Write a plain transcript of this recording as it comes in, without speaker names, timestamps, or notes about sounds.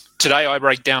Today, I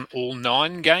break down all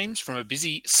 9 games from a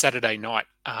busy Saturday night.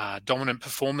 Dominant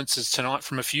performances tonight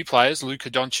from a few players, Luka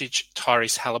Doncic,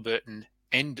 Tyrese Halliburton,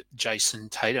 and Jason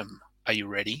Tatum. Are you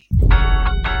ready?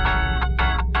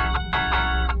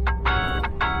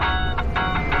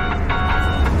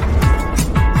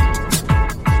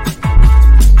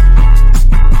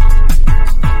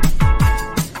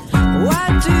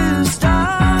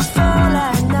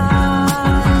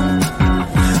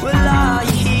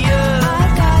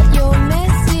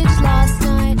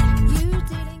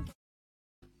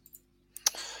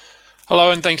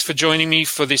 Hello, and thanks for joining me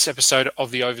for this episode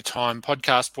of the Overtime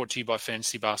podcast brought to you by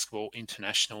Fantasy Basketball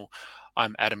International.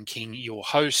 I'm Adam King, your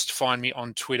host. Find me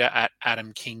on Twitter at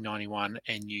AdamKing91,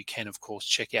 and you can, of course,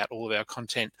 check out all of our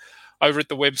content over at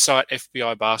the website,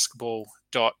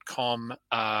 fbibasketball.com.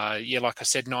 Like I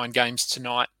said, 9 games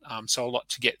tonight, so a lot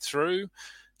to get through.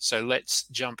 So let's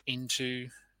jump into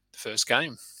the first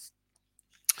game.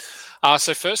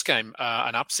 First game,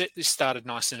 an upset. This started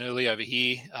nice and early over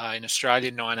here in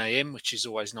Australia, 9 a.m., which is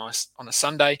always nice on a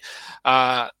Sunday.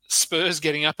 Spurs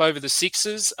getting up over the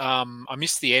Sixers. I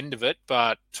missed the end of it,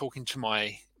 but talking to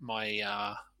my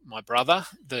brother,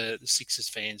 the Sixers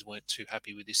fans weren't too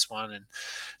happy with this one, and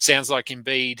sounds like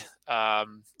Embiid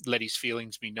let his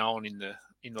feelings be known in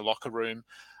the locker room.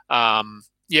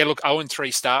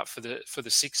 0-3 start for the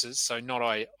Sixers, so not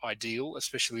ideal,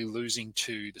 especially losing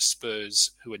to the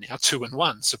Spurs, who are now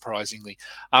 2-1, surprisingly.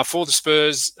 For the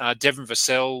Spurs, Devin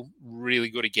Vassell, really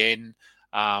good again.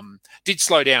 Did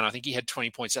slow down. I think he had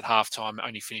 20 points at halftime,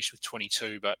 only finished with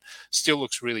 22, but still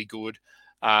looks really good.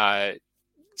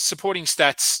 Supporting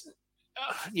stats,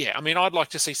 I'd like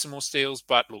to see some more steals,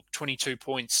 but look, 22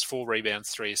 points, 4 rebounds,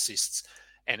 3 assists,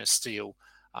 and a steal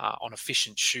on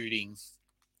efficient shooting.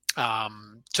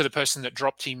 To the person that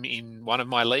dropped him in one of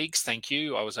my leagues, thank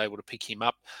you. I was able to pick him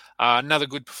up. Another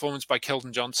good performance by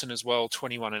Keldon Johnson as well,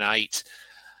 21 and 8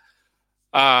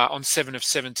 on 7 of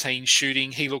 17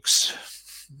 shooting. He looks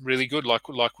really good,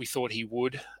 like we thought he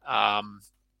would. All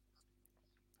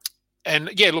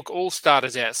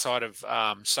starters outside of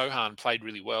Sohan played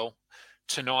really well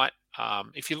tonight.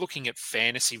 If you're looking at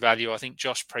fantasy value, I think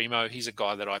Josh Primo, he's a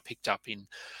guy that I picked up in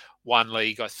one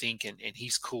league, I think, and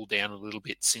he's cooled down a little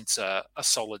bit since a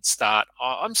solid start.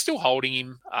 I'm still holding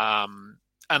him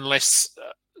unless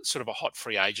sort of a hot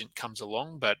free agent comes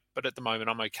along, but at the moment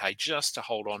I'm okay just to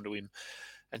hold on to him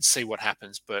and see what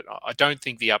happens. But I don't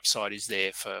think the upside is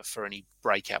there for any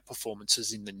breakout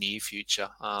performances in the near future.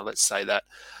 Let's say that.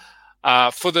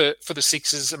 For the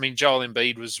Sixers, Joel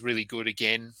Embiid was really good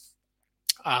again.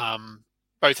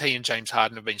 Both he and James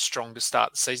Harden have been strong to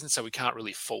start the season, so we can't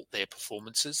really fault their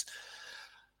performances.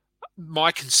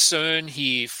 My concern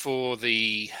here for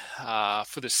the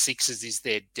Sixers is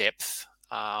their depth.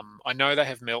 I know they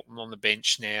have Melton on the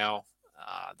bench now.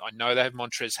 I know they have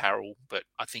Montrezl Harrell, but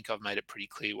I think I've made it pretty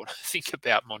clear what I think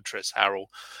about Montrezl Harrell.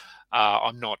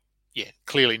 I'm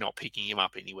clearly not picking him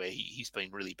up anywhere. He's been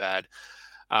really bad.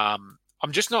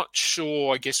 I'm just not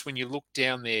sure, I guess, when you look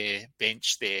down their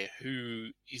bench there, who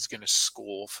is going to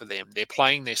score for them. They're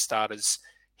playing their starters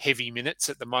heavy minutes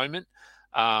at the moment,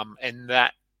 and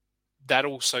that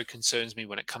also concerns me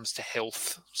when it comes to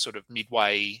health, sort of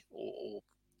midway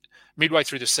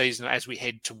through the season as we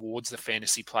head towards the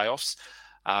fantasy playoffs.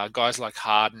 Guys like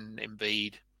Harden,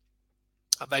 Embiid,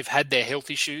 they've had their health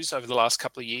issues over the last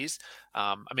couple of years.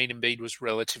 Embiid was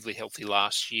relatively healthy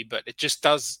last year, but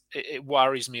it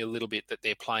worries me a little bit that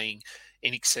they're playing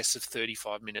in excess of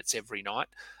 35 minutes every night.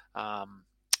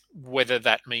 Whether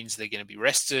that means they're going to be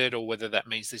rested or whether that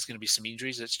means there's going to be some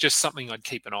injuries, it's just something I'd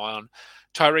keep an eye on.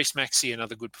 Tyrese Maxey,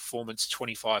 another good performance,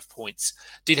 25 points.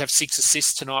 Did have 6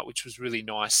 assists tonight, which was really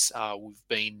nice. We've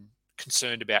been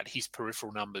concerned about his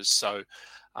peripheral numbers. So,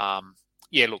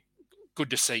 good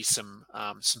to see some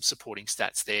supporting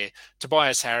stats there.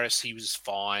 Tobias Harris, he was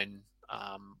fine.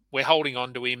 We're holding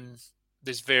on to him.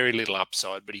 There's very little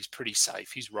upside, but he's pretty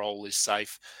safe. His role is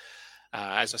safe.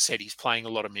 As I said, he's playing a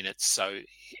lot of minutes, so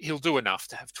he'll do enough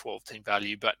to have 12-team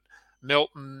value. But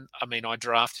Melton, I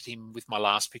drafted him with my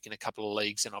last pick in a couple of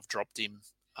leagues, and I've dropped him.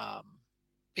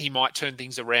 He might turn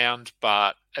things around,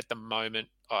 but at the moment,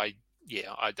 I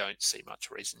don't see much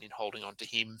reason in holding on to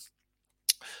him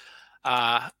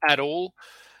at all.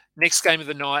 Next game of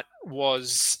the night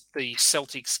was the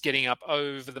Celtics getting up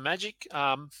over the Magic.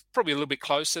 Probably a little bit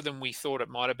closer than we thought it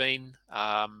might have been.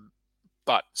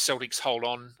 But Celtics hold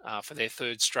on for their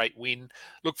 3rd straight win.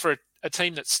 Look, for a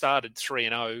team that started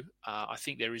 3-0, I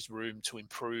think there is room to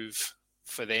improve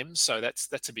for them. So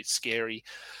that's a bit scary.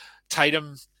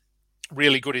 Tatum,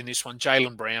 really good in this one.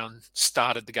 Jaylen Brown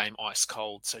started the game ice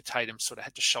cold, so Tatum sort of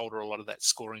had to shoulder a lot of that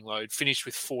scoring load. Finished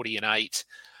with 40 and 8.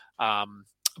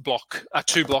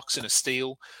 2 blocks and a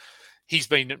steal. He's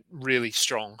been really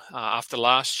strong after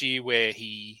last year where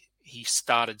he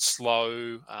started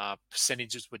slow,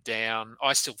 percentages were down.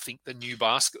 I still think the new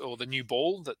basket or the new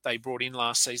ball that they brought in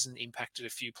last season impacted a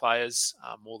few players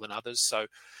more than others. So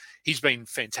he's been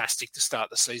fantastic to start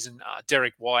the season.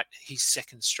 Derek White, his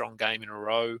second strong game in a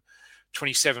row,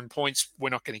 27 points. We're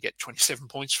not going to get 27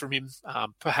 points from him,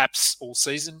 perhaps all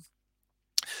season.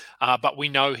 But we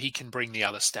know he can bring the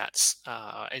other stats.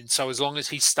 And so as long as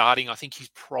he's starting, I think he's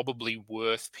probably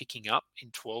worth picking up in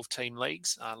 12-team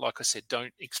leagues. Like I said,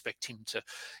 don't expect him to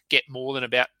get more than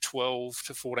about 12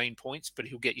 to 14 points, but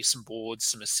he'll get you some boards,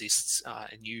 some assists,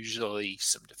 and usually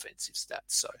some defensive stats.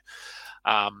 So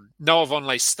Noah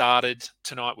Vonleh started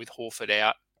tonight with Horford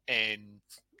out, and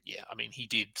yeah, I mean, he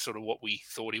did sort of what we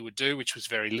thought he would do, which was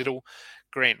very little.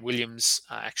 Grant Williams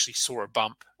actually saw a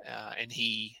bump and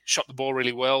he shot the ball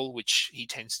really well, which he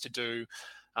tends to do.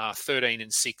 13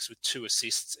 and 6 with 2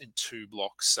 assists and 2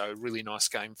 blocks. So really nice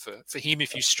game for him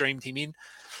if you streamed him in.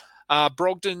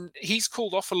 Brogdon, he's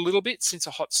cooled off a little bit since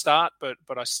a hot start, but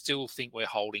I still think we're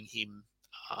holding him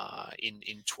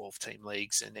in 12-team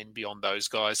leagues, and then beyond those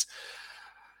guys,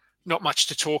 not much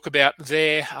to talk about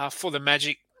there. For the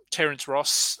Magic, Terrence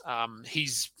Ross,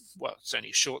 it's only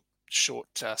a short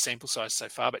sample size so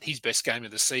far, but his best game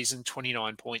of the season,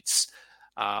 29 points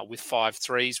with 5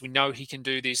 threes. We know he can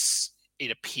do this. It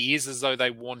appears as though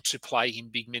they want to play him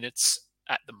big minutes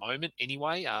at the moment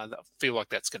anyway. I feel like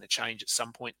that's going to change at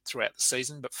some point throughout the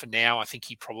season, but for now, I think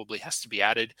he probably has to be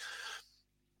added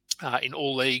in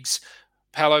all leagues.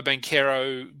 Paolo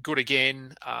Banchero, good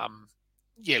again.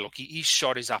 His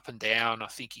shot is up and down. I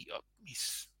think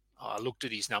I looked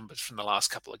at his numbers from the last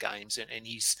couple of games, and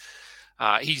he's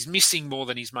missing more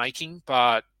than he's making.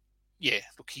 But yeah,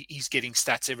 look, he's getting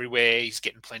stats everywhere. He's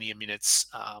getting plenty of minutes.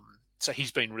 So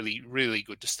he's been really, really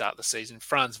good to start the season.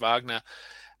 Franz Wagner,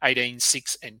 18,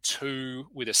 6, and 2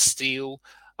 with a steal.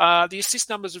 The assist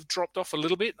numbers have dropped off a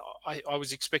little bit. I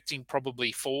was expecting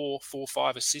probably 4,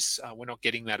 5 assists. We're not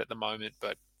getting that at the moment,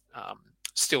 but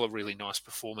still a really nice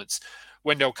performance.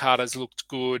 Wendell Carter's looked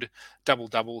good.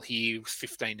 Double-double here,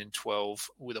 15 and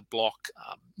 12 with a block.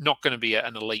 Not going to be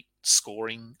an elite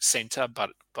scoring centre,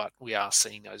 but we are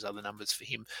seeing those other numbers for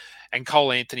him. And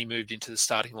Cole Anthony moved into the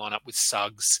starting lineup with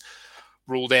Suggs,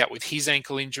 ruled out with his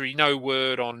ankle injury. No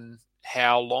word on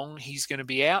how long he's going to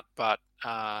be out, but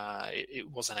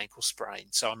it was an ankle sprain.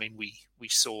 So, I mean, we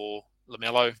saw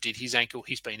LaMelo did his ankle.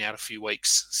 He's been out a few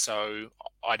weeks. So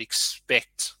I'd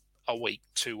expect a week,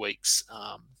 2 weeks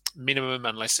minimum,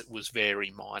 unless it was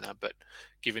very minor. But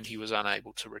given he was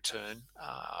unable to return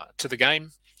to the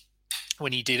game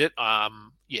when he did it,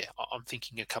 I'm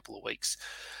thinking a couple of weeks.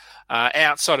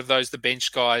 Outside of those, the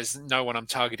bench guys, no one I'm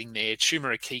targeting there.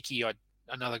 Chuma Akiki,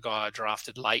 another guy I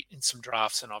drafted late in some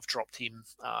drafts, and I've dropped him.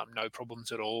 No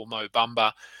problems at all. Mo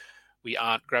Bamba, we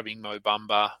aren't grabbing Mo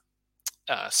Bamba.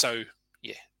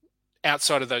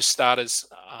 Outside of those starters,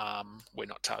 we're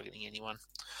not targeting anyone.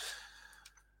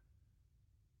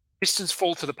 Pistons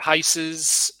fall to the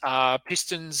Pacers.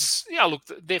 Pistons,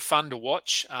 they're fun to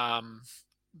watch,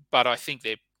 but I think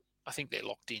they're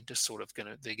locked into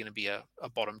they're going to be a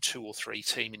bottom 2 or 3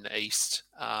 team in the East.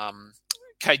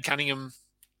 Cade Cunningham,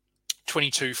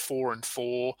 22, 4 and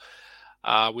 4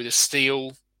 with a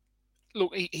steal.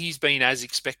 Look, he's been as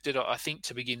expected, I think,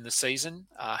 to begin the season.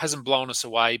 Hasn't blown us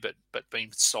away, but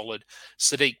been solid.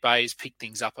 Sadiq Bey has picked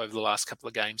things up over the last couple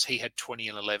of games. He had 20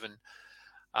 and 11,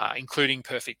 including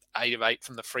perfect 8 of 8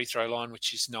 from the free throw line,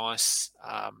 which is nice.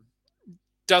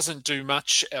 Doesn't do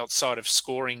much outside of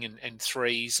scoring and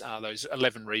threes. Those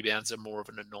 11 rebounds are more of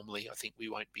an anomaly. I think we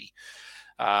won't be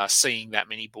seeing that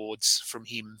many boards from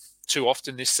him too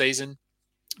often this season.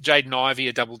 Jaden Ivey,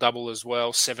 a double-double as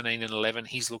well, 17 and 11.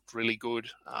 He's looked really good.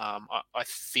 I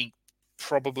think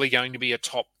probably going to be a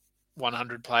top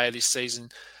 100 player this season.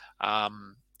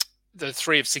 The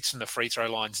 3 of 6 from the free throw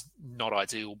line's not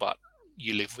ideal, but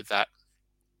you live with that.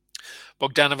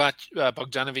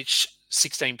 Bogdanovic,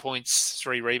 16 points,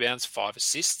 3 rebounds, 5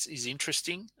 assists is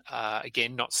interesting.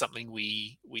 Again, not something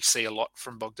we see a lot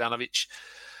from Bogdanovic.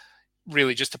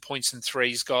 Really just a points and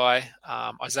threes guy.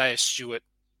 Isaiah Stewart,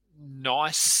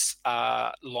 nice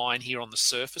line here on the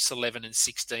surface, 11 and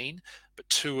 16, but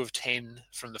 2 of 10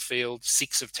 from the field,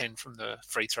 6 of 10 from the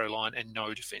free throw line, and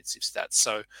no defensive stats.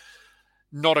 So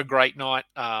not a great night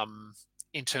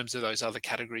in terms of those other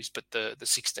categories, but the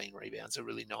 16 rebounds are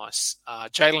really nice.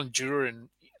 Jalen Duren,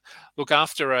 look,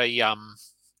 after a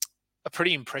a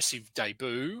pretty impressive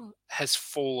debut, has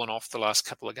fallen off the last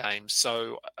couple of games.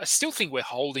 So I still think we're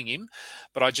holding him,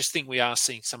 but I just think we are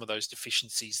seeing some of those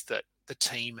deficiencies that the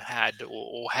team had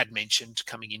or had mentioned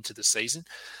coming into the season.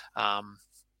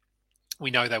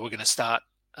 We know they were going to start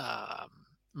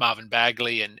Marvin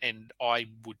Bagley, and I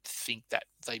would think that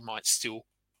they might still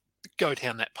go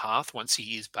down that path once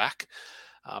he is back.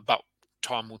 But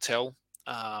time will tell.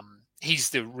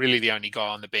 He's really the only guy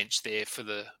on the bench there for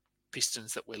the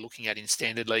Pistons that we're looking at in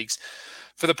standard leagues.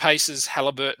 For the Pacers,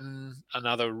 Halliburton,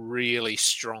 another really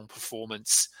strong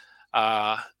performance.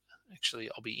 Actually,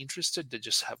 I'll be interested to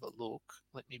just have a look.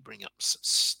 Let me bring up some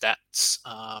stats.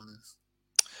 I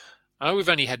know we've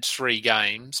only had 3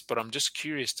 games, but I'm just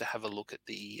curious to have a look at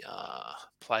the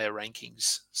player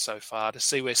rankings so far to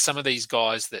see where some of these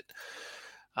guys that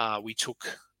we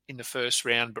took in the first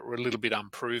round but were a little bit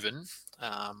unproven,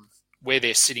 where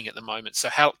they're sitting at the moment. So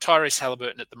Tyrese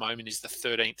Halliburton at the moment is the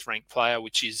 13th ranked player,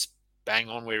 which is bang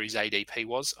on where his ADP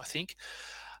was, I think.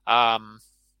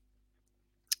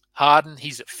 Harden,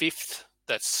 he's at 5th.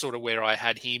 That's sort of where I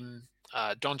had him.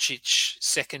 Doncic,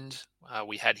 2nd.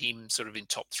 We had him sort of in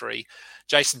top 3.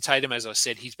 Jason Tatum, as I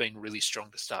said, he's been really strong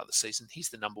to start the season. He's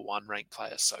the number 1 ranked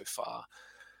player so far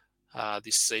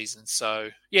this season. So,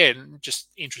 yeah, just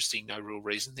interesting. No real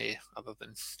reason there other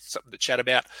than something to chat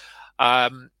about.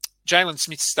 Jalen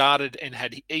Smith started and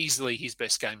had easily his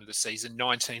best game of the season,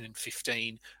 19 and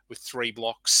 15 with 3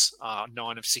 blocks,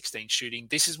 9 of 16 shooting.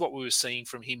 This is what we were seeing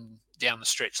from him down the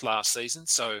stretch last season.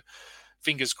 So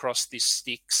fingers crossed this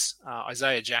sticks.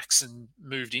 Isaiah Jackson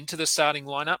moved into the starting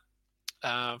lineup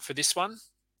for this one,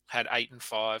 had 8 and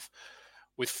 5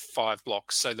 with 5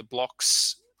 blocks. So the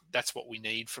blocks, that's what we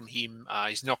need from him.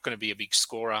 He's not going to be a big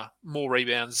scorer. More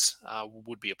rebounds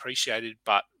would be appreciated,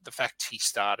 but the fact he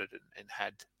started and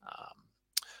had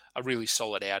a really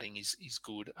solid outing is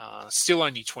good. Still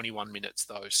only 21 minutes,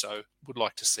 though, so would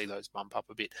like to see those bump up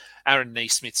a bit. Aaron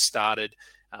Nesmith started.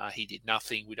 He did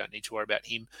nothing. We don't need to worry about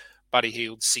him. Buddy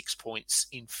Hield, 6 points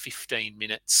in 15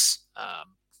 minutes.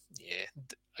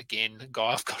 Again, a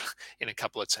guy I've got in a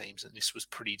couple of teams, and this was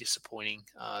pretty disappointing,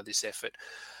 this effort.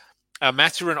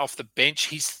 Mathurin off the bench,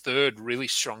 his 3rd really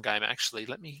strong game, actually.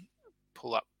 Let me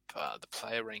pull up the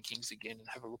player rankings again and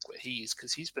have a look where he is,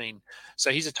 because he's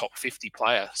a top 50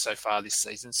 player so far this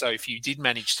season. So if you did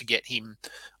manage to get him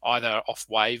either off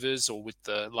waivers or with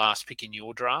the last pick in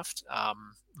your draft,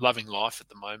 loving life at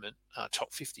the moment,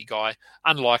 top 50 guy.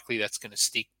 Unlikely that's going to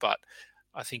stick, but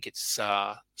I think it's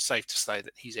safe to say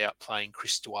that he's outplaying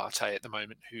Chris Duarte at the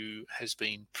moment, who has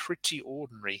been pretty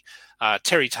ordinary.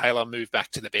 Terry Taylor moved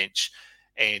back to the bench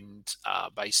and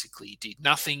basically did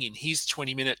nothing in his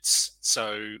 20 minutes.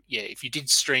 So, yeah, if you did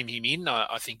stream him in,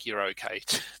 I think you're okay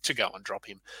to go and drop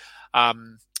him.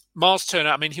 Miles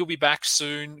Turner, I mean, he'll be back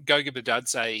soon. Goga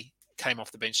Badadze came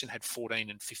off the bench and had 14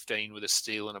 and 15 with a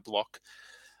steal and a block.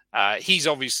 He's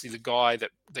obviously the guy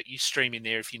that you stream in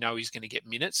there if you know he's going to get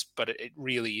minutes, but it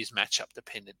really is matchup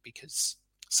dependent, because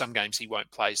some games he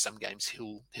won't play, some games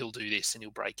he'll do this and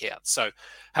he'll break out. So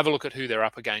have a look at who they're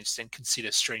up against and consider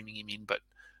streaming him in. But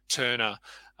Turner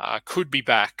could be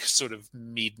back sort of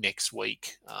mid next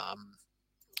week,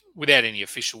 without any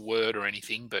official word or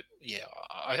anything. But yeah,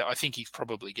 I think he's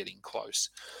probably getting close.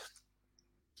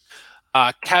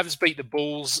 Cavs beat the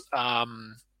Bulls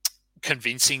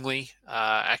convincingly,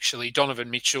 actually. Donovan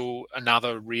Mitchell,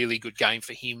 another really good game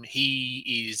for him.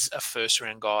 He is a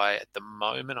first-round guy at the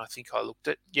moment. I think I looked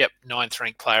at, 9th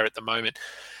ranked player at the moment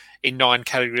in 9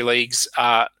 category leagues.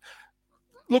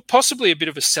 Look, possibly a bit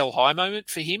of a sell-high moment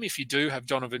for him if you do have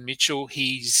Donovan Mitchell.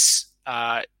 He's,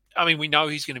 we know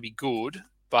he's going to be good,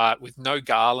 but with no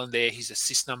Garland there, his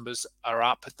assist numbers are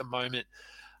up at the moment.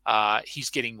 He's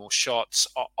getting more shots.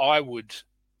 I would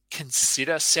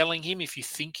consider selling him if you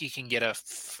think you can get a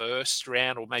first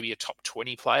round or maybe a top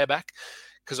 20 player back,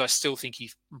 because I still think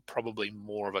he's probably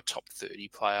more of a top 30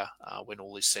 player when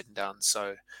all is said and done.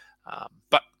 So,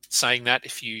 but saying that,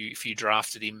 if you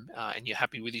drafted him and you're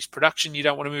happy with his production, you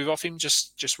don't want to move off him,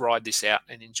 just ride this out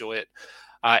and enjoy it.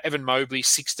 Evan Mobley,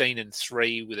 16 and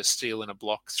 3 with a steal and a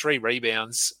block, 3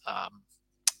 rebounds.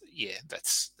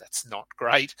 That's not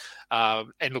great.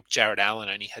 And look, Jared Allen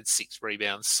only had 6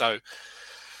 rebounds. So,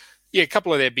 yeah, a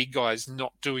couple of their big guys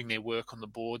not doing their work on the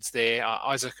boards there.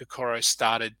 Isaac Okoro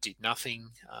started, did nothing.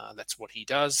 That's what he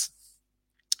does.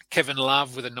 Kevin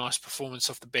Love with a nice performance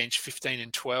off the bench, 15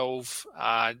 and 12.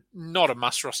 Not a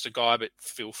must-roster guy, but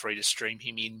feel free to stream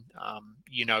him in.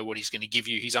 You know what he's going to give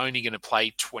you. He's only going to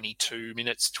play 22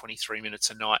 minutes, 23 minutes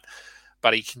a night,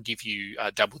 but he can give you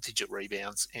double-digit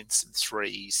rebounds and some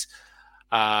threes.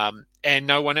 And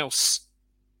no one else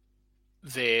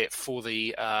there for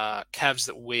the Cavs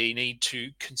that we need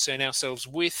to concern ourselves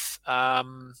with.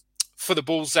 For the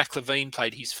Bulls, Zach LaVine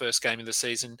played his first game of the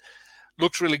season.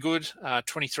 Looked really good.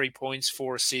 23 points,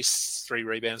 4 assists, 3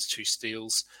 rebounds, 2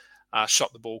 steals.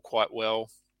 Shot the ball quite well.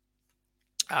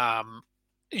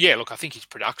 Yeah, look, I think his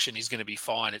production is going to be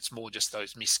fine. It's more just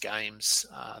those missed games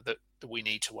that we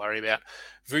need to worry about.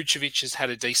 Vucevic has had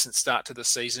a decent start to the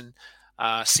season,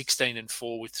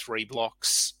 16-4 with 3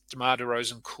 blocks. DeMar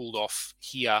DeRozan cooled off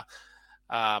here.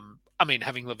 I mean,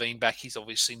 having Levine back, he's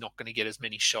obviously not going to get as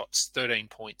many shots. 13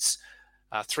 points,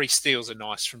 3 steals are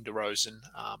nice from DeRozan.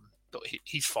 But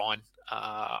he's fine.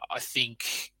 I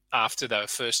think after the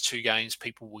first 2 games,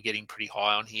 people were getting pretty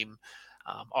high on him.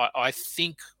 I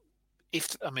think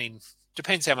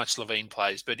depends how much Levine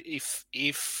plays, but if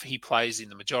he plays in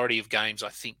the majority of games, I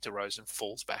think DeRozan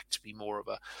falls back to be more of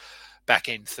a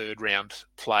back-end third-round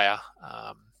player,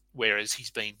 whereas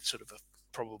he's been sort of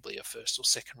probably a first or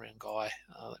second-round guy.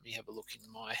 Let me have a look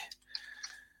in my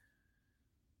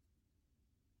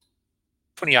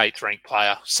 28th ranked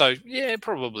player. So, yeah,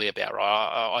 probably about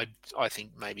right. I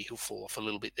think maybe he'll fall off a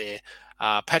little bit there.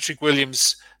 Patrick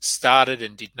Williams started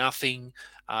and did nothing.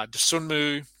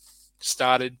 Dosunmu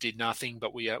started, did nothing,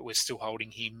 but we're still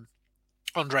holding him.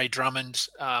 Andre Drummond,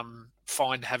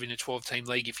 fine having a 12-team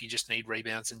league if you just need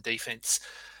rebounds and defense.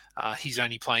 He's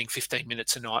only playing 15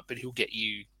 minutes a night, but he'll get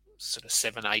you sort of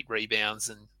 7-8 rebounds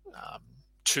and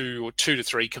 2 to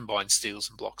 3 combined steals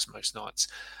and blocks most nights.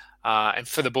 And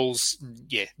for the Bulls,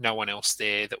 yeah, no one else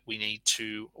there that we need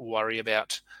to worry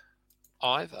about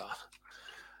either.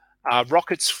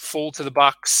 Rockets fall to the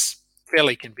Bucks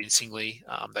fairly convincingly.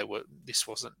 This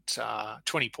wasn't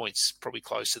 20 points, probably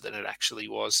closer than it actually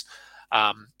was.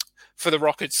 For the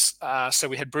Rockets, so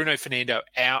we had Bruno Fernando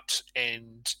out,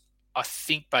 and I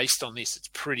think based on this, it's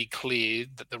pretty clear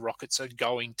that the Rockets are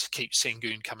going to keep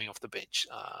Sengun coming off the bench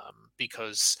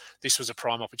because this was a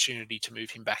prime opportunity to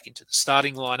move him back into the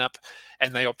starting lineup,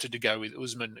 and they opted to go with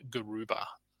Usman Garuba.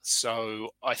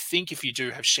 So I think if you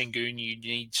do have Sengun, you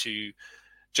need to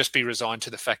just be resigned to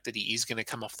the fact that he is going to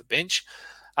come off the bench.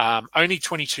 Only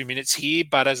 22 minutes here,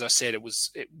 but as I said,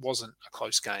 it wasn't a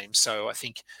close game. So I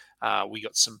think we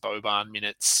got some Boban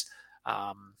minutes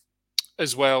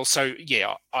as well. So,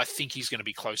 yeah, I think he's going to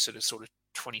be closer to sort of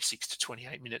 26 to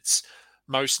 28 minutes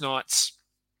most nights.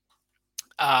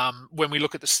 When we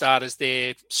look at the starters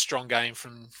there, strong game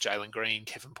from Jalen Green,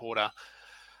 Kevin Porter.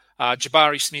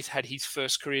 Jabari Smith had his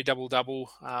first career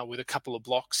double-double with a couple of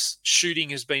blocks. Shooting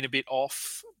has been a bit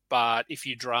off, but if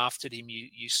you drafted him,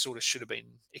 you sort of should have been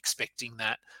expecting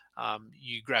that.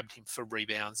 You grabbed him for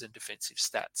rebounds and defensive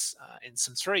stats and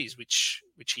some threes, which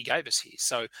he gave us here.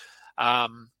 So,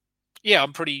 yeah,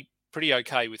 I'm pretty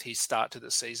okay with his start to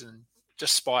the season,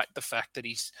 despite the fact that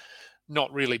he's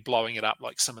not really blowing it up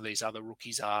like some of these other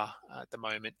rookies are at the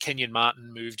moment. Kenyon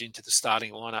Martin moved into the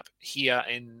starting lineup here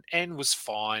and was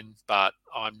fine, but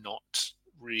I'm not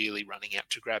really running out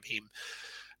to grab him.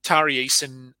 Tari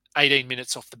Eason, 18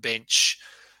 minutes off the bench.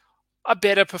 A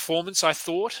better performance, I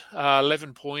thought.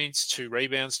 11 points, 2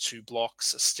 rebounds, 2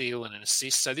 blocks, a steal and an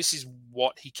assist. So this is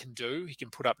what he can do. He can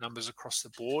put up numbers across the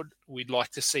board. We'd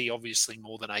like to see, obviously,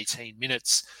 more than 18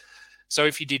 minutes. So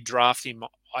if you did draft him,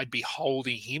 I'd be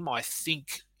holding him. I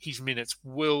think his minutes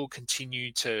will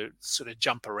continue to sort of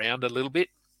jump around a little bit.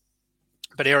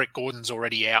 But Eric Gordon's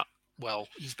already out. Well,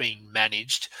 he's being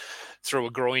managed through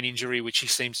a groin injury, which he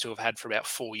seems to have had for about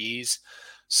 4 years.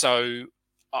 So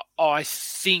I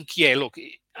think, yeah, look,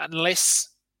 unless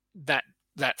that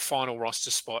final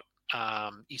roster spot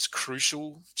is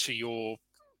crucial to your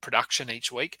production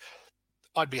each week,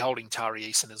 I'd be holding Tari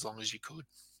Eason as long as you could.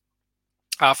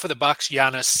 For the Bucks,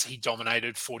 Giannis, he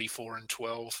dominated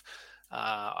 44-12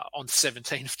 on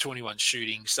 17 of 21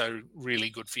 shooting. So really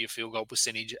good for your field goal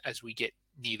percentage as we get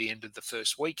near the end of the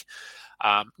first week.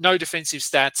 No defensive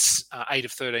stats, 8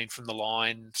 of 13 from the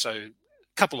line. So a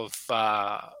couple of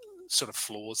sort of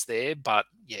flaws there, but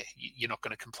yeah, you're not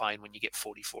going to complain when you get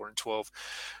 44-12.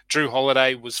 Drew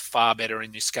Holiday was far better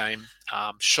in this game.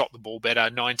 Shot the ball better,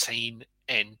 19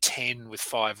 and 10 with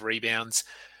 5 rebounds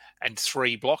and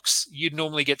 3 blocks. You'd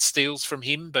normally get steals from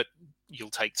him, but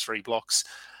you'll take 3 blocks.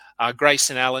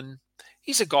 Grayson Allen,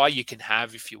 he's a guy you can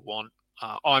have if you want.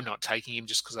 I'm not taking him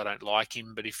just because I don't like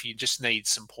him, but if you just need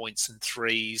some points and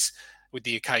threes with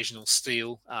the occasional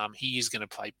steal, he is going to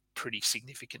play pretty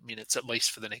significant minutes, at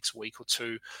least for the next week or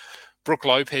two. Brook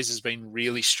Lopez has been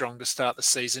really strong to start the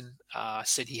season.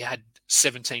 Said he had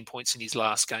 17 points in his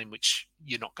last game, which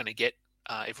you're not going to get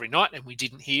every night, and we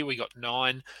didn't here. We got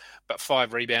 9, but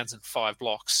 5 rebounds and 5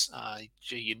 blocks.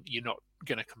 You're not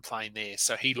going to complain there.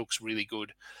 So he looks really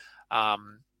good.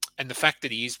 And the fact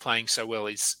that he is playing so well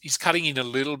is he's cutting in a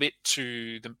little bit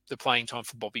to the playing time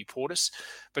for Bobby Portis,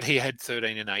 but he had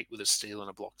 13 and 8 with a steal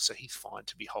and a block, so he's fine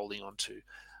to be holding on to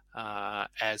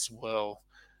as well.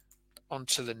 On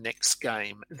to the next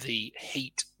game. The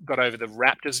Heat got over the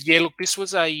Raptors. Yeah, look, this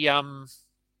was a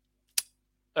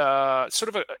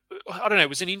sort of I don't know, it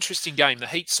was an interesting game. The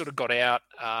Heat sort of got out.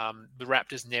 The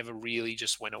Raptors never really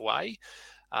just went away.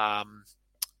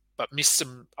 But missed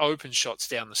some open shots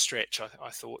down the stretch. I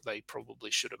thought they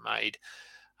probably should have made.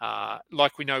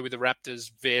 Like we know with the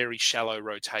Raptors, very shallow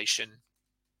rotation.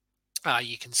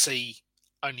 You can see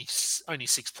only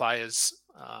 6 players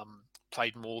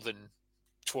played more than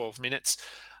 12 minutes.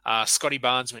 Scotty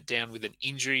Barnes went down with an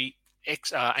injury,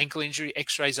 ankle injury.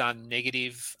 X-rays are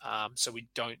negative, so we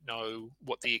don't know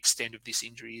what the extent of this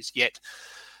injury is yet.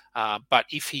 But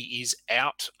if he is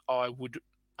out,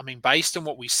 based on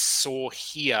what we saw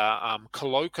here,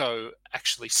 Koloko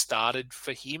actually started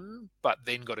for him, but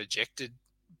then got ejected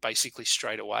basically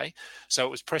straight away. So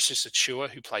it was Precious Achiuwa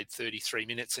who played 33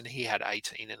 minutes, and he had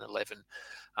 18 and 11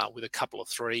 with a couple of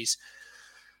threes.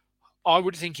 I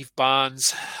would think if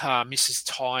Barnes misses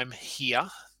time here,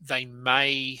 they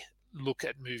may look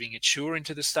at moving Achiuwa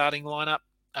into the starting lineup,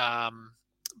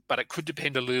 but it could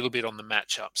depend a little bit on the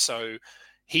matchup. So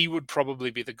he would probably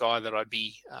be the guy that I'd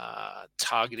be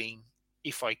targeting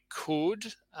if I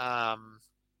could.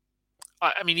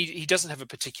 He doesn't have a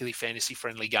particularly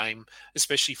fantasy-friendly game,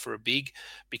 especially for a big,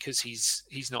 because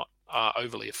he's not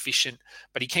overly efficient,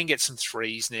 but he can get some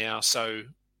threes now. So,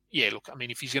 yeah, look,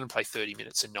 if he's going to play 30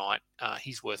 minutes a night,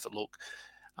 he's worth a look.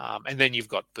 And then you've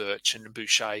got Birch and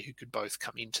Boucher, who could both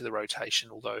come into the rotation,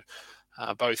 although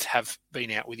both have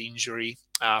been out with injury.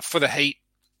 For the Heat,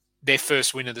 their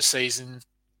first win of the season,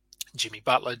 Jimmy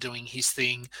Butler doing his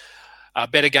thing. A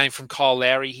better game from Kyle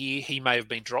Lowry here. He may have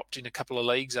been dropped in a couple of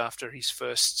leagues after his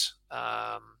first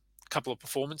couple of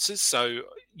performances, so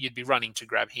you'd be running to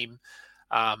grab him.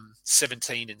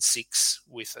 17 and 6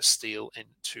 with a steal and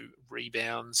 2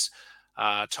 rebounds.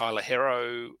 Tyler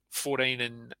Herro, 14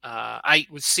 and 8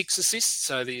 with 6 assists,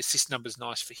 so the assist number's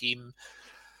nice for him.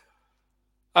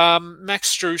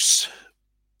 Max Strus,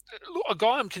 a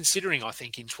guy I'm considering, I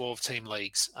think, in 12-team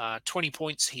leagues. 20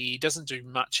 points. He doesn't do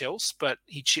much else, but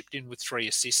he chipped in with 3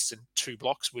 assists and 2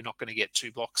 blocks. We're not going to get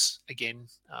 2 blocks again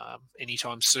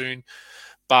anytime soon,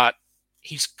 but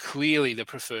he's clearly the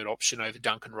preferred option over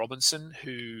Duncan Robinson,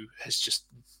 who has just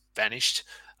vanished.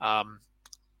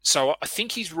 So I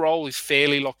think his role is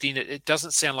fairly locked in. It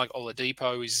doesn't sound like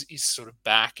Oladipo is sort of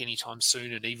back anytime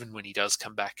soon, and even when he does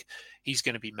come back, he's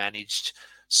going to be managed.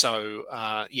 So,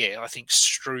 I think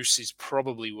Strus is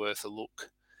probably worth a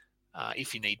look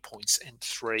if you need points and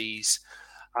threes.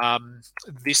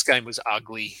 This game was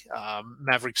ugly.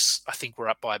 Mavericks, I think, were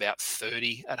up by about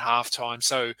 30 at halftime.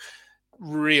 So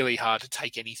really hard to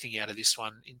take anything out of this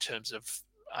one in terms of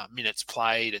minutes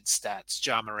played and stats.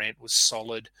 Ja Morant was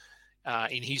solid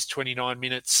in his 29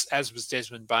 minutes, as was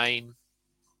Desmond Bain.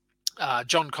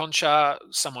 John Conchar,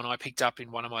 someone I picked up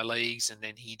in one of my leagues, and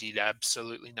then he did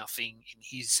absolutely nothing in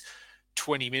his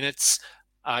 20 minutes.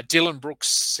 Dylan Brooks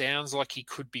sounds like he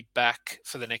could be back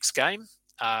for the next game.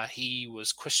 He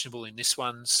was questionable in this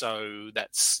one, so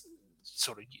that's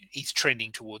he's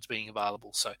trending towards being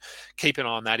available. So keep an eye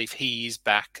on that. If he is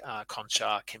back,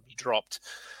 Conchar can be dropped.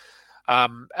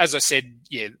 As I said,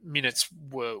 minutes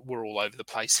were all over the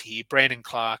place here. Brandon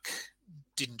Clark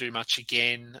didn't do much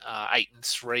again, 8 and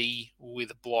 3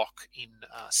 with a block in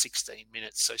 16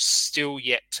 minutes. So still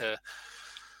yet to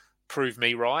prove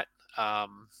me right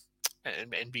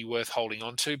and be worth holding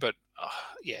on to. But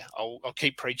I'll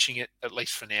keep preaching it, at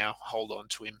least for now. Hold on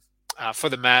to him. For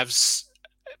the Mavs,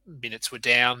 minutes were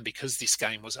down because this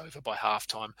game was over by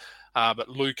halftime. But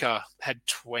Luka had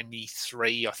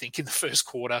 23, I think, in the first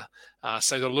quarter.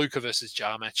 So the Luka versus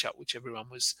Ja matchup, which everyone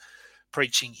was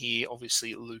preaching here,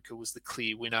 obviously Luka was the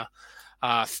clear winner.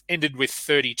 Ended with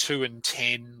 32 and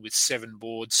 10 with 7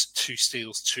 boards, 2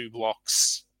 steals, 2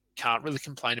 blocks. Can't really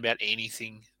complain about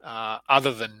anything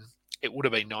other than it would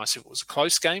have been nice if it was a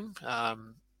close game.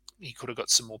 He could have got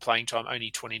some more playing time,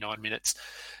 only 29 minutes.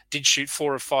 Did shoot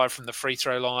 4 of 5 from the free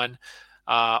throw line.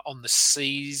 On the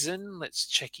season, let's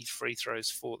check his free throws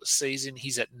for the season.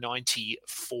 He's at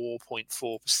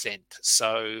 94.4%.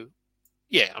 So,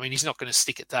 he's not going to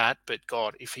stick at that, but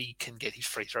God, if he can get his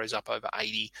free throws up over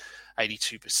 82%,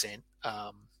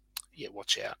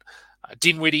 watch out.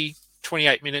 Dinwiddie,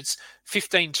 28 minutes,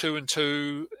 15, 2 and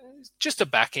 2, just a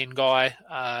back-end guy.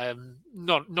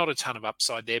 Not a ton of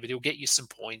upside there, but he'll get you some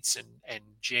points and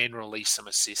generally some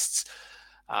assists.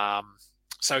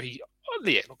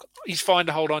 He's fine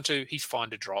to hold on to. He's fine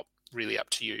to drop. really up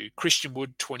to you. Christian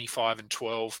Wood, 25 and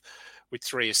 12 with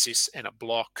 3 assists and a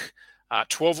block.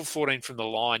 12 or 14 from the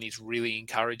line is really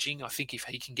encouraging. I think if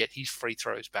he can get his free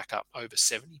throws back up over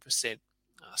 70%,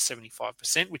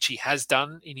 75%, which he has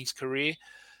done in his career,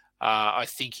 I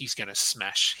think he's going to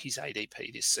smash his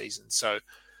ADP this season. So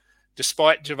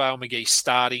despite JaVale McGee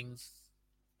starting,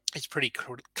 it's pretty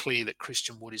clear that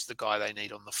Christian Wood is the guy they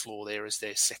need on the floor there as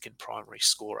their second primary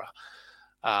scorer.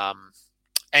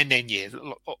 And then,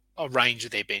 a range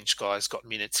of their bench guys got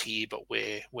minutes here, but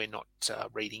we're not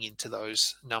reading into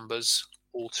those numbers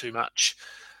all too much.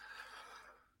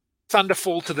 Thunder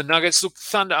fall to the Nuggets. Look,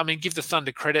 Thunder, I mean, give the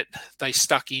Thunder credit. They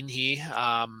stuck in here.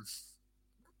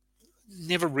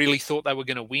 Never really thought they were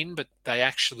going to win, but they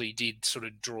actually did sort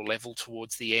of draw level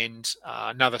towards the end.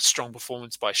 Another strong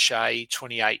performance by Shea,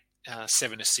 28,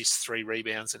 7 assists, 3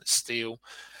 rebounds and a steal.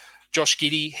 Josh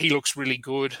Giddey, he looks really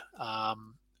good.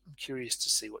 I'm curious to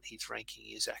see what his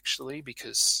ranking is actually,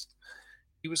 because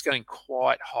he was going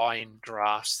quite high in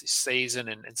drafts this season,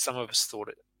 and some of us thought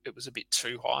it was a bit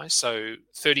too high. So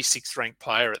 36th ranked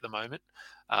player at the moment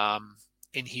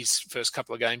in his first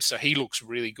couple of games. So he looks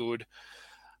really good.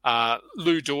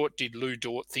 Lou Dort did Lou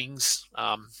Dort things,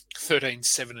 13,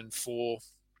 7 and 4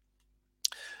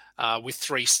 with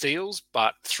 3 steals,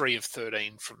 but 3 of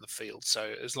 13 from the field.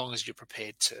 So as long as you're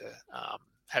prepared to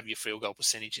have your field goal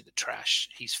percentage in the trash,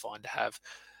 he's fine to have.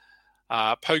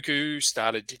 Poku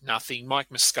started, did nothing. Mike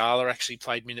Muscala actually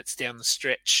played minutes down the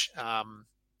stretch.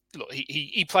 Look,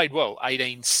 he played well,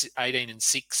 18 and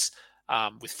 6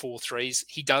 with 4 threes.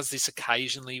 He does this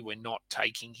occasionally. We're not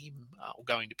taking him or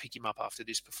going to pick him up after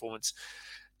this performance.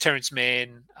 Terrence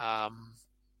Mann,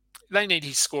 they need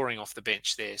his scoring off the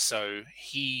bench there, so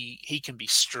he can be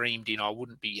streamed in. I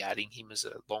wouldn't be adding him as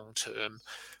a long-term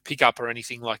pickup or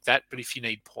anything like that, but if you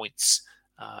need points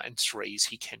and threes,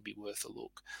 he can be worth a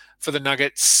look. For the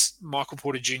Nuggets, Michael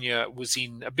Porter Jr. was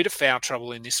in a bit of foul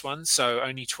trouble in this one, so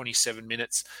only 27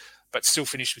 minutes, but still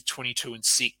finished with 22 and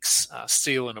 6,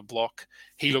 steal and a block.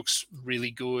 He looks really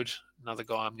good. Another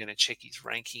guy I'm going to check his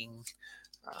ranking.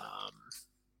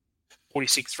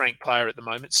 46th ranked player at the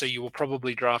moment, so you were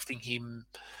probably drafting him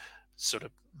sort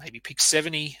of maybe pick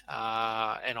 70,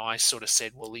 and I sort of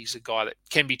said, well, he's a guy that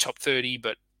can be top 30,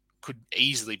 but could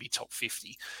easily be top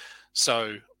 50.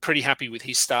 So pretty happy with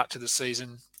his start to the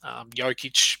season.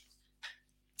 Jokic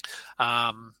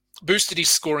boosted his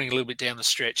scoring a little bit down the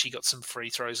stretch. He got some free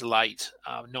throws late,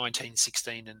 19,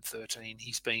 16, and 13.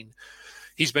 He's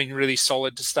been really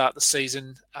solid to start the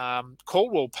season.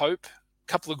 Caldwell Pope,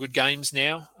 a couple of good games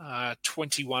now,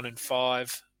 21 and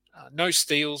 5. No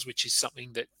steals, which is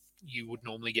something that you would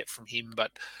normally get from him,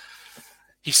 but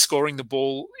he's scoring the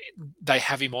ball. They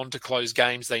have him on to close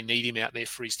games. They need him out there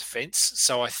for his defense.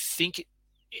 So I think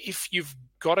if you've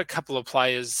got a couple of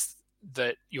players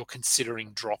that you're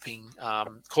considering dropping,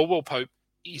 Caldwell Pope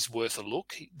is worth a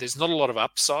look. There's not a lot of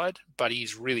upside, but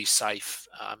he's really safe.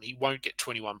 He won't get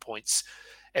 21 points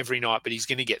every night, but he's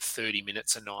going to get 30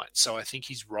 minutes a night. So I think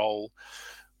his role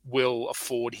will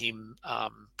afford him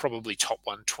probably top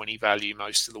 120 value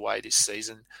most of the way this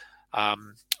season.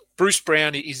 Bruce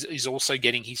Brown is also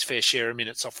getting his fair share of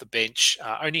minutes off the bench.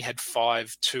 Only had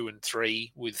 5, 2, and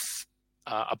 3 with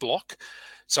a block.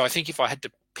 So I think if I had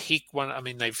to pick one, I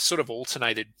mean, they've sort of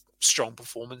alternated strong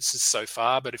performances so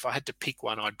far, but if I had to pick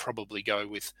one, I'd probably go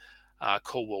with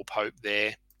Caldwell Pope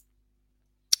there.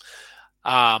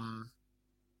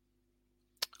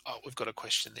 We've got a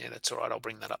question there. That's all right. I'll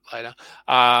bring that up later.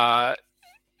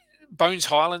 Bones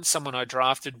Highland, someone I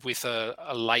drafted with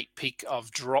a late pick.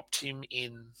 I've dropped him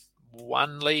in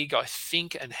one league, I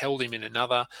think, and held him in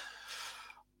another.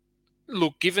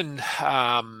 Look, given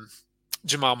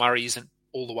Jamal Murray isn't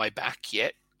all the way back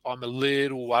yet, I'm a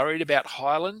little worried about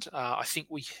Highland. I think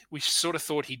we sort of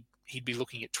thought he'd be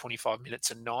looking at 25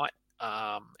 minutes a night,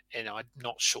 and I'm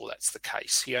not sure that's the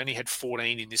case. He only had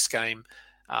 14 in this game.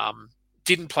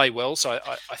 Didn't play well, so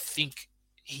I think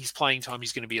his playing time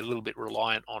is going to be a little bit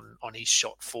reliant on his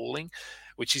shot falling,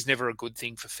 which is never a good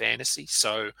thing for fantasy.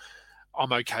 So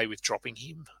I'm okay with dropping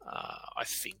him, I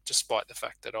think, despite the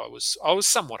fact that I was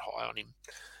somewhat high on him.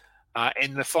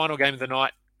 And the final game of the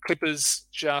night, Clippers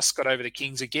just got over the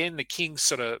Kings again. The Kings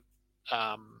sort of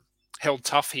held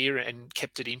tough here and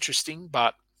kept it interesting,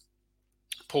 but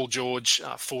Paul George,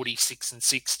 46 and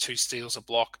 6, 2 steals, a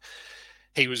block.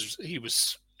 He was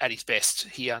at his best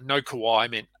here. No Kawhi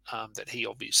meant that he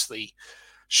obviously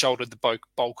shouldered the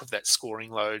bulk of that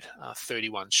scoring load,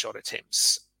 31 shot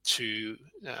attempts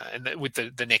with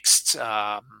the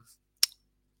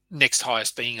next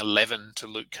highest being 11 to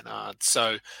Luke Kennard.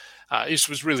 So this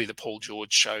was really the Paul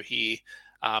George show here.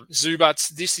 Zubats,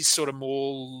 this is sort of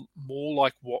more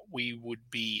like what we would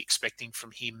be expecting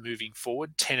from him moving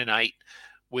forward. 10-8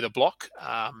 with a block.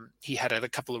 He had a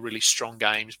couple of really strong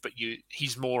games, but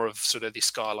he's more of sort of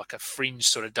this guy like a fringe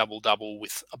sort of double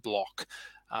with a block,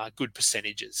 good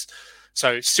percentages.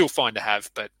 So still fine to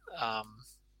have, but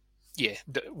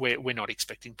we're not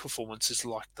expecting performances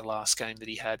like the last game that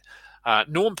he had.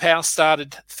 Norm Powell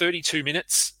started 32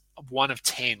 minutes, 1 of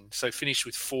 10, so finished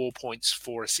with 4 points,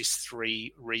 4 assists,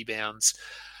 3 rebounds.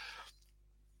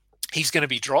 He's going to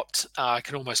be dropped, I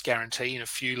can almost guarantee, in a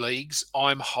few leagues.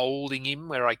 I'm holding him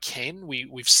where I can.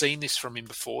 We've seen this from him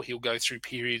before. He'll go through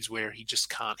periods where he just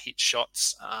can't hit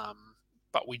shots,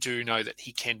 but we do know that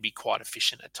he can be quite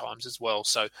efficient at times as well.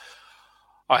 So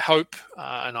I hope,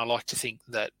 and I like to think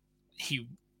that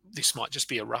this might just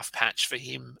be a rough patch for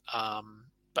him,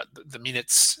 but the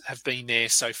minutes have been there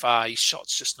so far. His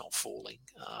shot's just not falling.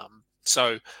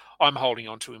 So I'm holding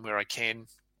on to him where I can.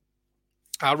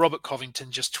 Robert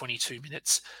Covington, just 22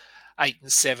 minutes, 8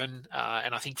 and 7,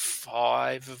 and I think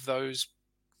 5 of those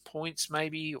points,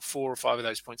 maybe, or 4 or 5 of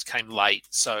those points came late.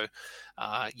 So,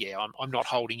 I'm not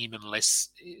holding him unless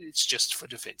it's just for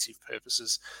defensive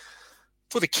purposes.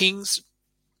 For the Kings,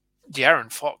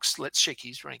 De'Aaron Fox, let's check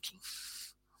his ranking.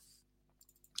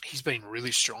 He's been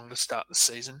really strong to start the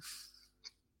season.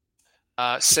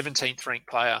 17th ranked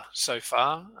player so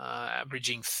far,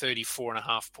 averaging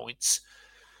 34.5 points.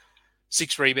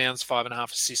 6 rebounds,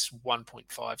 5.5 assists,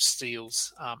 1.5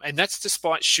 steals. And that's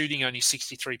despite shooting only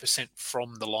 63%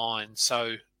 from the line.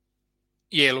 So,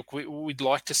 yeah, look, we'd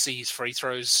like to see his free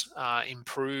throws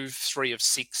improve. 3 of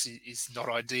 6 is not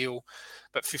ideal,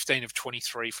 but 15 of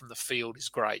 23 from the field is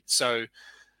great. So,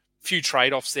 few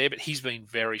trade-offs there, but he's been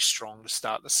very strong to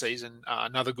start the season.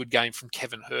 Another good game from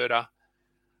Kevin Huerter.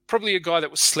 Probably a guy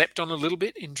that was slept on a little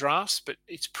bit in drafts, but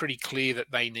it's pretty clear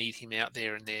that they need him out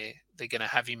there, and they're going to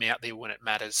have him out there when it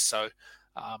matters. So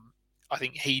I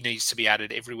think he needs to be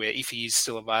added everywhere if he is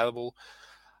still available.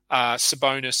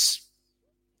 Sabonis,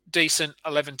 decent,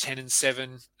 11, 10, and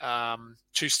 7,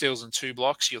 2 steals and 2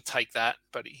 blocks. You'll take that,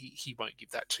 but he won't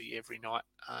give that to you every night.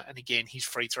 And again, his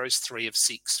free throws, 3 of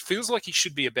 6. Feels like he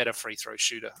should be a better free throw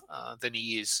shooter than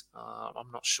he is. I'm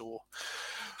not sure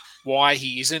why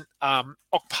he isn't.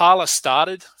 Okpala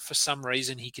started. For some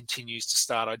reason, he continues to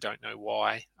start. I don't know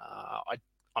why.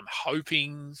 I'm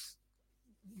hoping,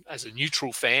 as a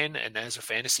neutral fan and as a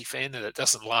fantasy fan, that it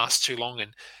doesn't last too long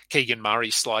and Keegan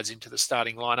Murray slides into the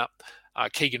starting lineup.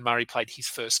 Keegan Murray played his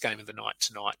first game of the night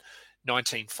tonight,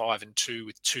 19, 5 and 2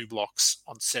 with 2 blocks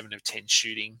on 7 of 10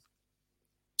 shooting.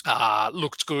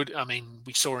 Looked good. I mean,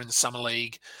 we saw in the Summer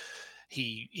League,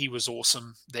 he was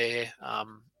awesome there.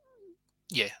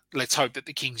 Let's hope that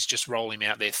the Kings just roll him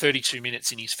out there. 32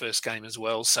 minutes in his first game as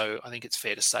well, so I think it's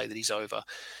fair to say that he's over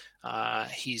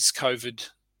his COVID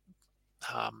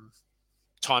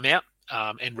timeout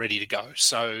and ready to go.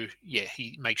 So,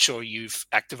 make sure you've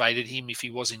activated him if he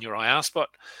was in your IR spot.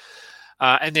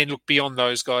 And then look beyond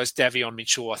those guys, Davion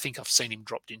Mitchell, I think I've seen him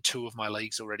dropped in 2 of my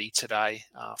leagues already today.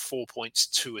 4 points,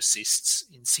 2 assists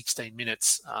in 16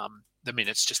 minutes. The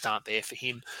minutes just aren't there for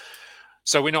him.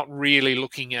 So we're not really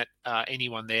looking at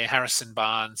anyone there. Harrison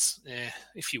Barnes,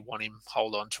 if you want him,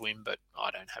 hold on to him, but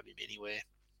I don't have him anywhere.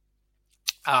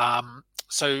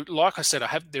 So like I said,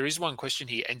 there is one question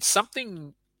here, and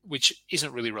something which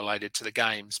isn't really related to the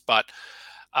games, but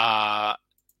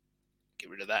get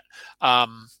rid of that.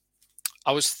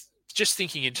 I was just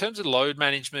thinking in terms of load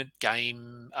management,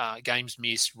 games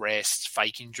missed, rest,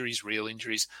 fake injuries, real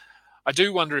injuries. I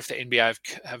do wonder if the NBA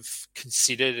have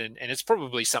considered, and it's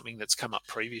probably something that's come up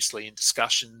previously in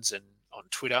discussions and on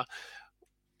Twitter,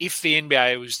 if the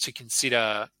NBA was to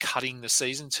consider cutting the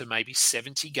season to maybe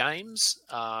 70 games,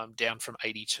 down from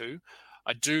 82,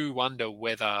 I do wonder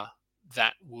whether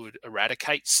that would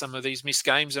eradicate some of these missed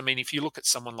games. I mean, if you look at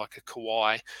someone like a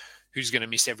Kawhi, who's going to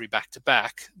miss every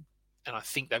back-to-back, and I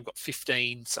think they've got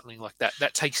 15, something like that,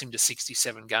 that takes him to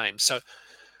 67 games. So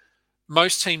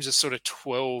most teams are sort of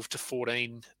 12 to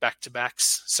 14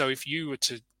 back-to-backs. So if you were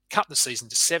to cut the season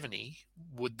to 70,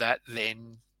 would that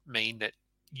then mean that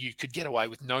you could get away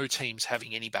with no teams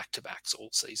having any back-to-backs all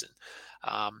season?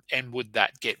 And would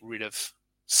that get rid of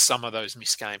some of those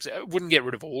missed games? It wouldn't get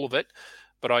rid of all of it,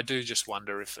 but I do just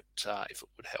wonder if it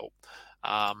would help.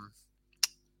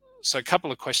 So a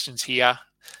couple of questions here.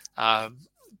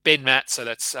 Ben Matt, so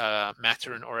that's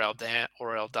Mathurin or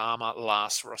Aldama,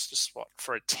 last roster spot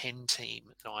for a 10-team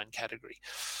 9 category.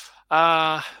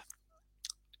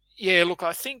 Look,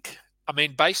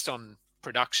 based on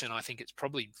production, I think it's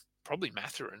probably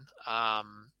Mathurin.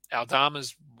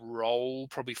 Aldama's role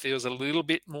probably feels a little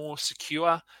bit more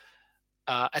secure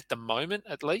at the moment,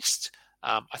 at least.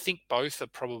 I think both are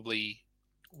probably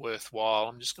worthwhile.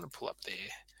 I'm just going to pull up there.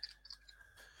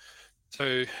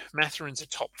 So Mathurin's a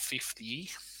top 50.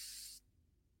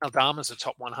 Aldama's a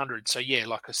top 100. So yeah,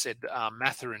 like I said,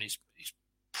 Mathurin is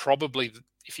probably,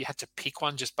 if you had to pick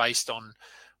one just based on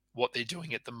what they're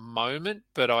doing at the moment,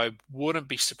 but I wouldn't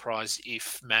be surprised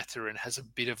if Mathurin has a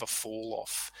bit of a fall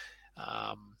off.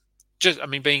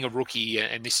 Being a rookie,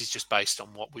 and this is just based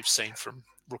on what we've seen from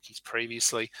rookies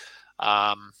previously.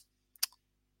 I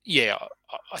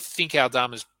think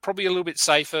Aldama's probably a little bit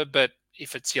safer, but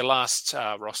if it's your last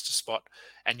roster spot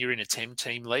and you're in a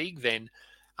 10-team league, then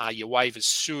your waivers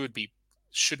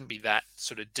shouldn't be that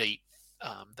sort of deep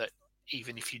that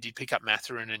even if you did pick up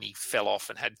Mathurin and he fell off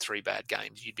and had 3 bad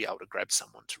games, you'd be able to grab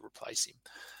someone to replace him.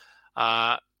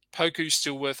 Poku's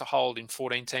still worth a hold in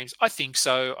 14 teams. I think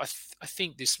so. I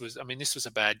think this was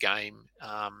a bad game.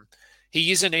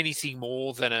 He isn't anything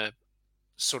more than a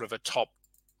sort of a top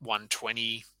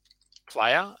 120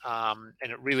 player, and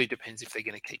it really depends if they're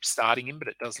going to keep starting him, but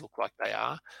it does look like they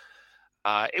are.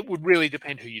 It would really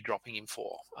depend who you're dropping him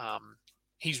for.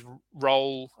 His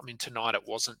role, tonight it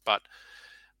wasn't, but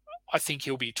I think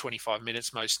he'll be 25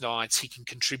 minutes most nights. He can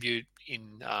contribute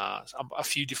in a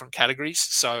few different categories,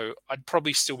 so I'd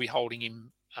probably still be holding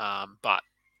him, but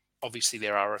obviously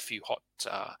there are a few hot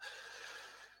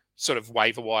sort of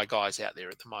waiver wire guys out there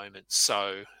at the moment.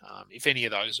 So if any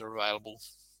of those are available,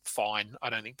 fine. I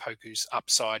don't think Poku's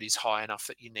upside is high enough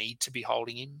that you need to be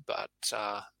holding him, but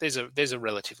there's a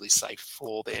relatively safe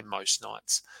floor there most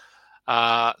nights.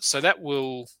 So that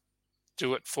will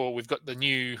do it for. We've got the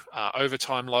new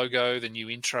overtime logo, the new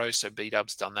intro. So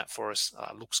B-Dub's done that for us.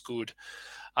 Looks good.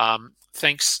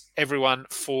 Thanks everyone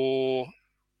for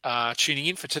tuning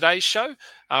in for today's show.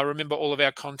 Remember, all of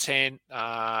our content,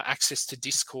 access to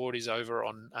Discord is over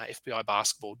on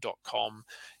fbibasketball.com.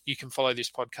 You can follow this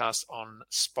podcast on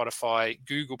Spotify,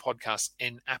 Google Podcasts,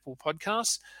 and Apple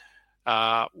Podcasts.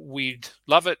 We'd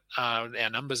love it. Our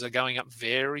numbers are going up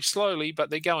very slowly,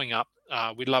 but they're going up.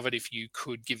 We'd love it if you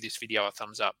could give this video a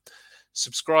thumbs up.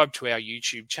 Subscribe to our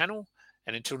YouTube channel.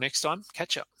 And until next time,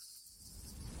 catch up.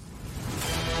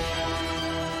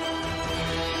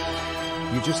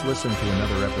 You just listened to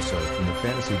another episode from the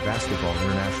Fantasy Basketball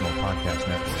International Podcast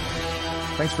Network.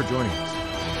 Thanks for joining us.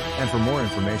 And for more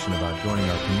information about joining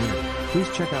our community, please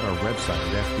check out our website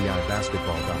at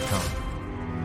fbibasketball.com.